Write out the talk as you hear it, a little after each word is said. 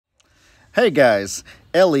Hey guys,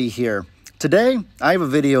 Ellie here. Today, I have a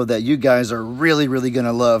video that you guys are really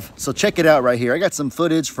gonna love. So check it out right here. I got some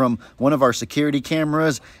footage from one of our security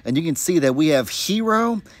cameras, and you can see that we have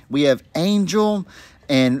Hero, we have Angel,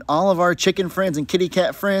 and all of our chicken friends and kitty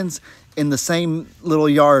cat friends in the same little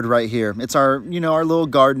yard right here. It's our, our little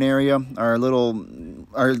garden area, our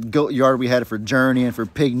goat yard we had for Journey and for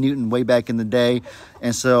Pig Newton way back in the day.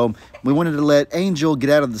 And so we wanted to let Angel get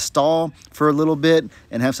out of the stall for a little bit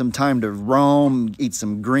and have some time to roam, eat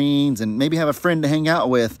some greens, and maybe have a friend to hang out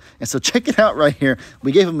with. And so check it out right here.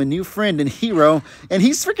 We gave him a new friend in Hero, and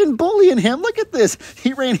he's freaking bullying him. Look at this.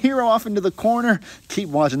 He ran Hero off into the corner. Keep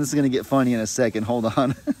watching. This is going to get funny in a second. Hold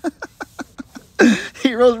on.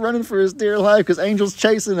 Hero's running for his dear life because Angel's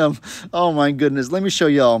chasing him. Oh my goodness. Let me show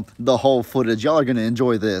y'all the whole footage. Y'all are going to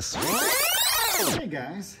enjoy this. Hey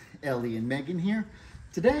guys, Ellie and Megan here.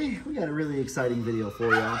 Today, we got a really exciting video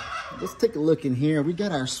for y'all. Let's take a look in here. We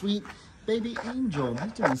got our sweet baby Angel.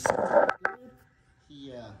 He's doing so good.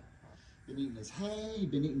 He been eating his hay,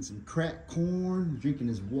 been eating some cracked corn, drinking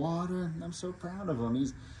his water. I'm so proud of him.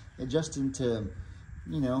 He's adjusting to,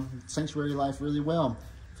 sanctuary life really well.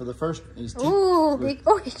 For the first, he's he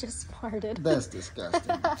just farted. That's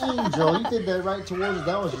disgusting. Angel, you did that right towards it.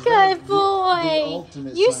 That was just good boy. The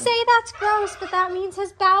ultimate you sign. say that's gross, but that means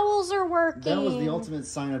his bowels are working. That was the ultimate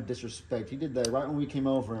sign of disrespect. He did that right when we came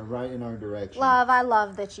over and right in our direction. Love, I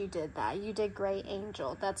love that you did that. You did great,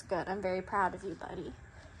 Angel. That's good. I'm very proud of you, buddy.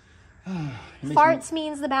 Farts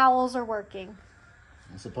means the bowels are working.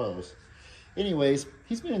 I suppose. Anyways,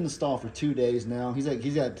 he's been in the stall for 2 days now. He's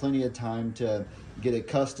got plenty of time to get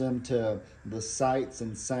accustomed to the sights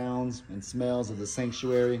and sounds and smells of the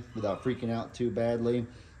sanctuary without freaking out too badly.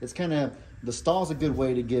 It's kind of, the stall's a good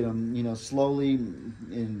way to get him, slowly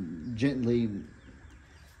and gently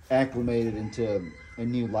acclimated into a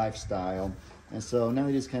new lifestyle. And so now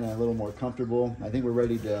that he's kind of a little more comfortable, I think we're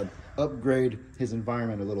ready to upgrade his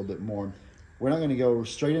environment a little bit more. We're not going to go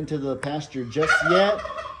straight into the pasture just yet,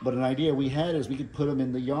 but an idea we had is we could put him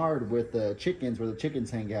in the yard with the chickens, where the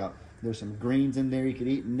chickens hang out. There's some greens in there he could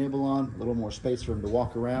eat and nibble on, a little more space for him to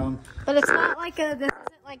walk around. But it's not like this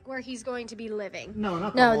isn't like where he's going to be living. No,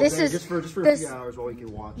 not the whole this day, is just for a few hours while we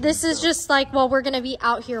can watch him. This is just like, well, we're going to be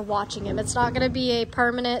out here watching him. It's not going to be a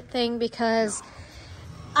permanent thing because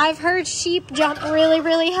I've heard sheep jump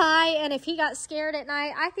really high, and if he got scared at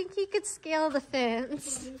night, I think he could scale the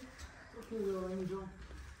fence. Okay, little Angel.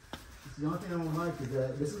 The only thing I don't like is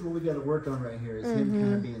that this is what we got to work on right here, is him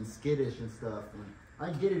kind of being skittish and stuff. And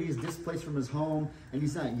I get it, he's displaced from his home and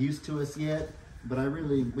he's not used to us yet, but I'm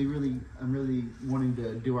really wanting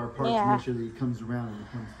to do our part to make sure that he comes around and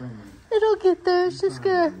becomes friendly. It'll get there. It's just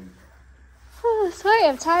gonna. Oh, sorry,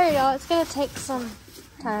 I'm tired, y'all. It's gonna take some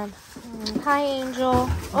time. Hi, Angel.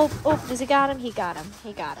 Oh, does he got him? He got him.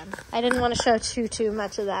 He got him. I didn't want to show too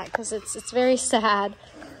much of that because it's very sad.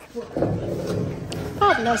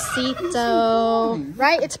 Pobrecito.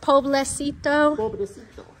 Right? It's Pobrecito.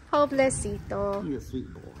 Pobrecito. You're a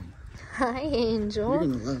sweet boy. Hi, Angel. You're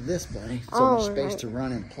going to love this, buddy. So much space to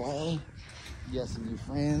run and play. You got some new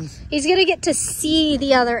friends. He's going to get to see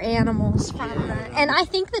the other animals from that. And I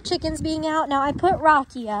think the chickens being out. Now, I put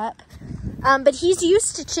Rocky up. But he's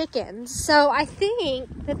used to chickens. So I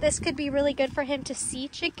think that this could be really good for him to see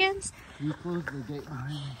chickens. Can you close the gate behind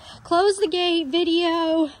me? Close the gate,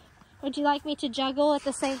 video. Would you like me to juggle at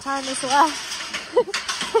the same time as well?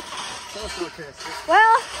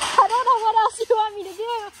 Well, I don't know what else you want me to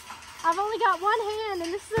do. I've only got one hand,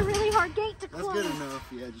 and this is a really hard gate to close. That's good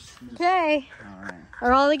enough. Yeah, just okay. All right.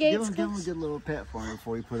 Are all the gates Give him a good little pet for him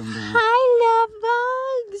before you put him down. Hi,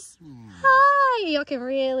 love bugs. Hi. You can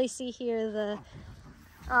really see here the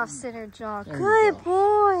off-center jaw. Good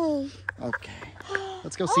boy. Okay.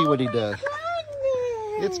 Let's go see what he does.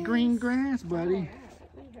 Goodness. It's green grass, buddy.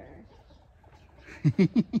 He's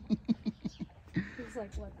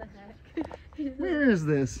like, what the heck? Where is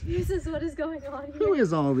this? This is what is going on here. Who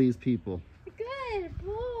is all these people? Good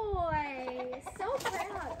boy. So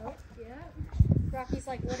proud. Oh, yeah. Rocky's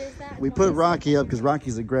like, what is that? We put Rocky up because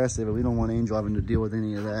Rocky's aggressive, and we don't want Angel having to deal with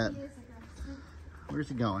any of that. Where's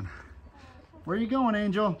he going? Where are you going,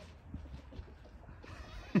 Angel?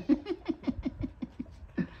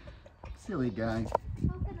 Silly guy.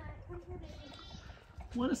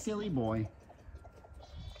 What a silly boy.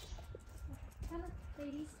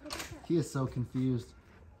 He is so confused.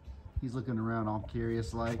 He's looking around all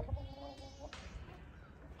curious like.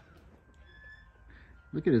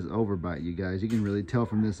 Look at his overbite, you guys. You can really tell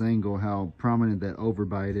from this angle how prominent that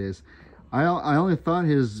overbite is. I only thought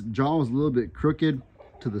his jaw was a little bit crooked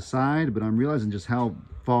to the side, but I'm realizing just how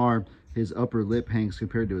far his upper lip hangs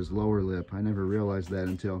compared to his lower lip. I never realized that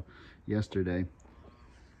until yesterday.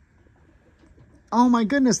 Oh my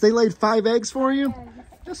goodness, they laid 5 eggs for you?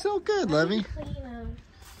 That's so good, Lovey. Clean them.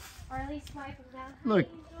 Or at least wipe them down.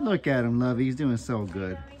 Look at him, Lovey. He's doing so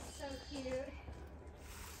good. Oh, he's so cute.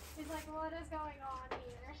 He's like, what is going on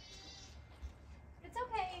here? It's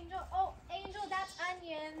okay, Angel. Oh, Angel, that's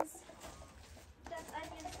onions. That's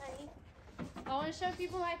onions, honey. I want to show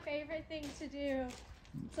people my favorite thing to do.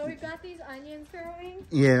 So we've got these onions growing.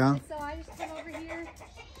 Yeah. So I just come over here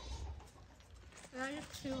and I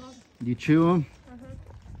just chew them. You chew them?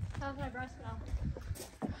 How's my breast smell?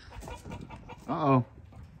 Uh-oh.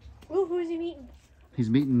 Ooh, who's he meeting? He's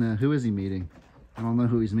meeting, who is he meeting? I don't know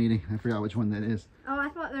who he's meeting. I forgot which one that is. Oh, I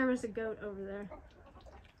thought there was a goat over there.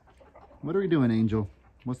 What are we doing, Angel?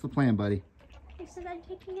 What's the plan, buddy? He said I'm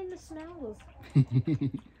taking in the smells.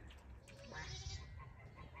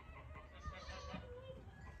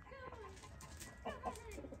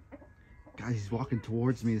 Guys, he's walking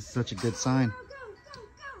towards me. It's such a good sign.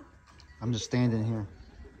 I'm just standing here.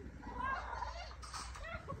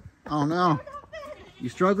 Oh no. You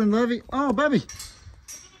struggling, Lovey? Oh, Bubby.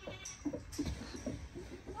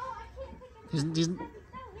 He's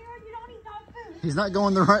not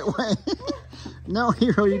going the right way. No,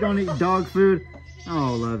 Hero, you don't eat dog food.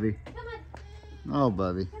 Oh, Lovey. Oh,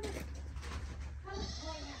 Bubby.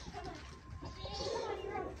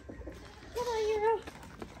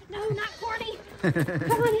 No, not corny. Come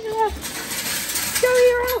on, Hero. Go,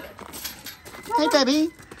 Hero. Hey, Bubby.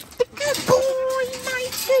 Good boy.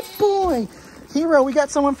 Nice, good boy. Hero, we got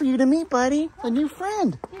someone for you to meet, buddy. A new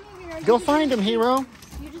friend. Go find him, Hero.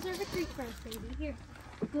 You deserve a treat first, baby. Here.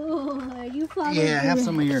 Good. You follow. Yeah, have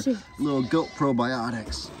some of your little goat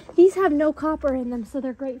probiotics. These have no copper in them, so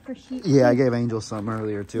they're great for sheep. Yeah, I gave Angel some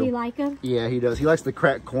earlier, too. Do you like them? Yeah, he does. He likes the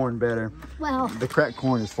cracked corn better. Well, The cracked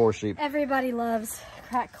corn is for sheep. everybody loves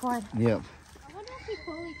cracked corn. Yep. I wonder if he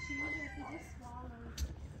fully chews or if he just swallows.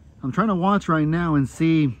 I'm trying to watch right now and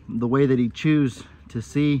see the way that he chews to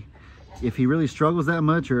see if he really struggles that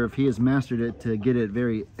much or if he has mastered it to get it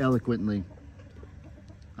very eloquently.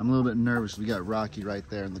 I'm a little bit nervous. We got Rocky right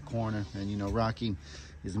there in the corner, and you know Rocky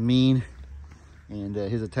is mean and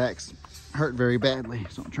his attacks hurt very badly,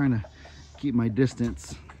 so I'm trying to keep my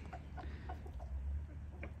distance.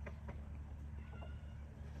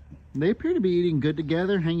 They appear to be eating good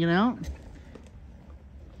together, hanging out.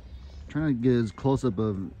 Trying to get as close up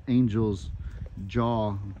of Angel's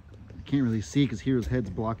jaw. I can't really see because Hero's head's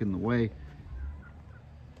blocking the way.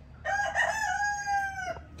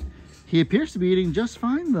 He appears to be eating just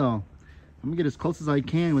fine though. I'm gonna get as close as I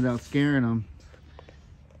can without scaring him.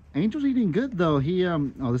 Angel's eating good though. He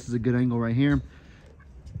oh, this is a good angle right here.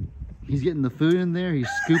 He's getting the food in there. He's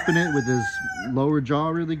scooping it with his lower jaw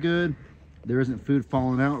really good. There isn't food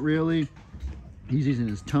falling out really. He's using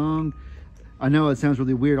his tongue. I know it sounds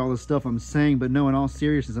really weird, all this stuff I'm saying, but no, in all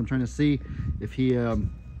seriousness, I'm trying to see if he,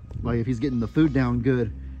 like, if he's getting the food down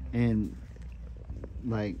good. And,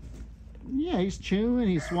 like, yeah, he's chewing,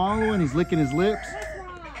 he's swallowing, he's licking his lips.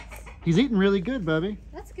 He's eating really good, Bubby.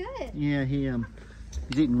 That's good. Yeah, he's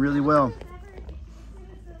eating really well.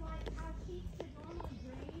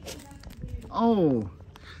 Oh,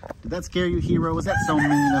 did that scare you, Hero? Was that so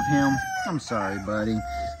mean of him? I'm sorry, buddy.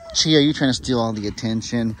 Chia, you trying to steal all the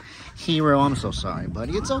attention. Hero, I'm so sorry,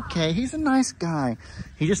 buddy. It's okay. He's a nice guy.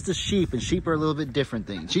 He's just a sheep, and sheep are a little bit different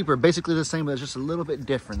things. Sheep are basically the same, but it's just a little bit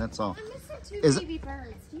different. That's all. I'm missing two baby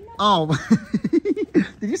birds. Do you know? Oh,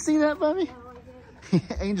 did you see that, Bubby? Oh, I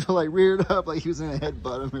did. Angel like reared up like he was gonna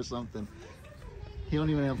headbutt him or something. He don't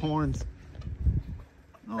even have horns.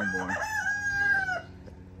 Oh boy.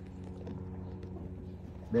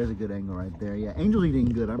 There's a good angle right there. Yeah, Angel's eating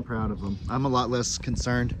good. I'm proud of him. I'm a lot less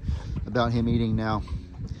concerned about him eating now.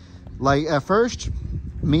 Like at first,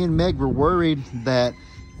 me and Meg were worried that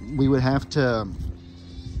we would have to,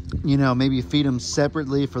 you know, maybe feed him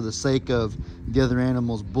separately for the sake of the other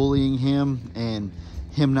animals bullying him and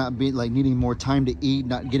him not being like needing more time to eat,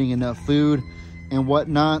 not getting enough food and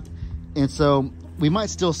whatnot. And so we might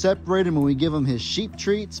still separate him when we give him his sheep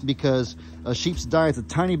treats, because a sheep's diet's a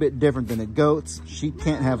tiny bit different than a goat's. Sheep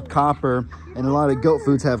can't have copper, and a lot of goat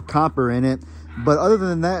foods have copper in it. But other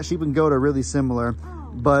than that, sheep and goat are really similar.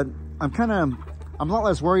 But I'm a lot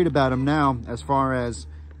less worried about him now as far as,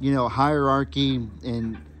 you know, hierarchy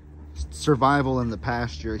and survival in the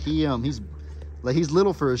pasture. He's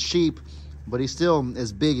little for a sheep, but he's still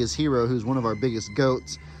as big as Hero, who's one of our biggest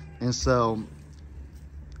goats. And so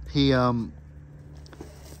he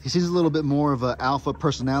seems a little bit more of an alpha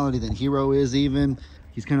personality than Hero is even.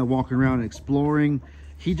 He's kind of walking around and exploring.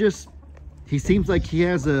 He seems like he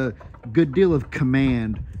has a good deal of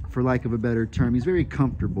command for lack of a better term. He's very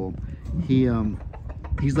comfortable.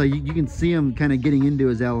 He's like, you can see him kind of getting into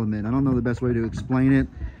his element. I don't know the best way to explain it,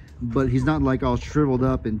 but he's not like all shriveled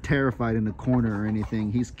up and terrified in the corner or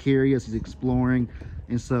anything. He's curious, he's exploring,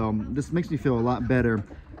 and so this makes me feel a lot better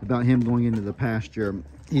about him going into the pasture.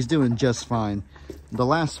 He's doing just fine. The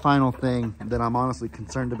last final thing that I'm honestly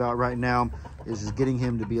concerned about right now is just getting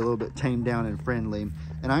him to be a little bit tamed down and friendly.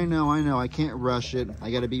 And I know, I can't rush it.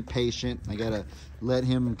 I gotta be patient. I gotta let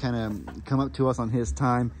him kind of come up to us on his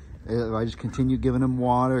time. I just continue giving him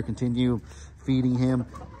water, continue feeding him,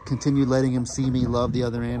 continue letting him see me love the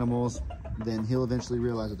other animals, then he'll eventually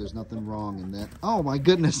realize that there's nothing wrong in that. Oh my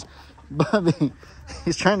goodness, Bubby,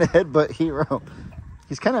 he's trying to headbutt Hero.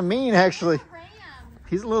 He's kind of mean, actually.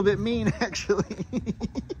 He's a little bit mean, actually. I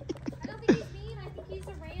don't think he's mean. I think he's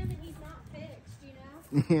a ram and he's not fixed, you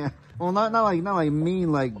know? Yeah. Well, not like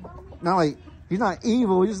mean, like, not like, he's not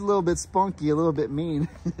evil. He's just a little bit spunky, a little bit mean.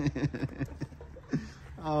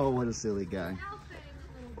 Oh, what a silly guy.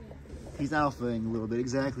 He's alphaing a little bit,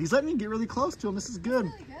 exactly. He's letting me get really close to him. This is good.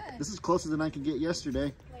 Really good. This is closer than I could get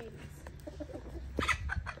yesterday. Ladies.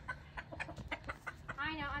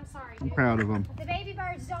 I know, I'm sorry. I'm proud of him. The baby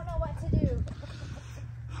birds don't know what to do.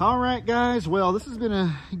 All right, guys. Well, this has been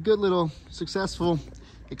a good little successful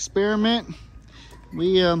experiment.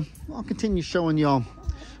 I'll continue showing y'all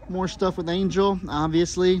more stuff with Angel,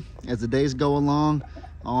 obviously, as the days go along.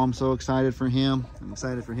 Oh, I'm so excited for him. I'm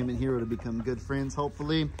excited for him and Hero to become good friends,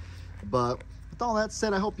 hopefully. But with all that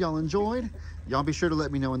said, I hope y'all enjoyed. Y'all be sure to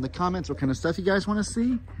let me know in the comments what kind of stuff you guys want to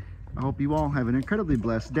see. I hope you all have an incredibly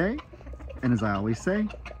blessed day. And as I always say,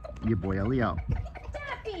 your boy Ellie out.